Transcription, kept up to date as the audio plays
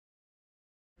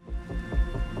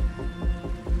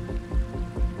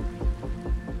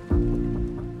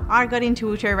I got into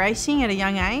wheelchair racing at a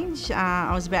young age.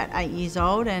 I was about 8 years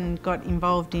old and got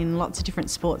involved in lots of different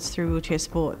sports through wheelchair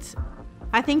sports.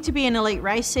 I think to be an elite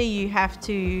racer you have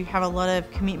to have a lot of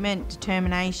commitment,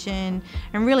 determination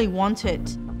and really want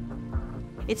it.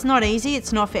 It's not easy,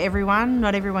 it's not for everyone,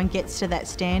 not everyone gets to that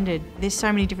standard. There's so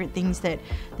many different things that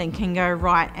can go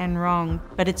right and wrong,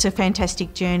 but it's a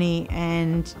fantastic journey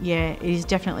and yeah, it is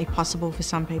definitely possible for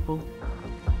some people.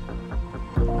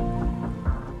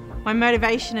 My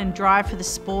motivation and drive for the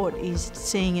sport is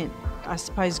seeing it, I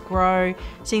suppose, grow,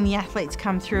 seeing the athletes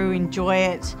come through, enjoy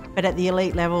it, but at the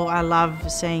elite level I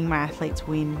love seeing my athletes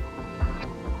win.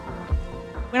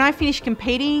 When I finished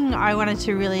competing, I wanted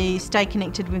to really stay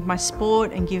connected with my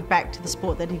sport and give back to the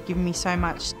sport that had given me so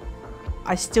much.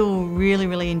 I still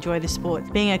really enjoy the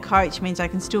sport. Being a coach means I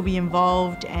can still be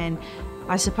involved and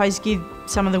I suppose give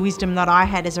some of the wisdom that I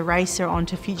had as a racer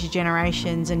onto future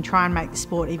generations and try and make the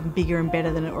sport even bigger and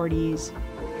better than it already is.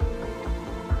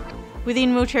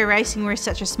 Within wheelchair racing we're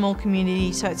such a small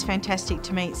community, so it's fantastic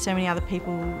to meet so many other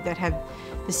people that have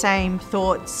the same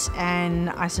thoughts and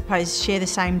I suppose share the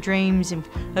same dreams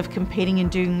of competing and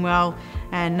doing well,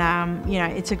 and you know,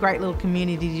 it's a great little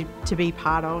community to be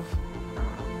part of.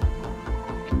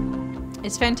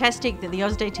 It's fantastic that the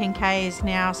Oz D10K is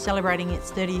now celebrating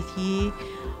its 30th year.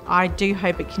 I do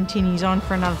hope it continues on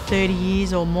for another 30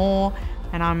 years or more,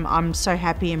 and I'm so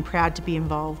happy and proud to be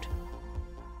involved.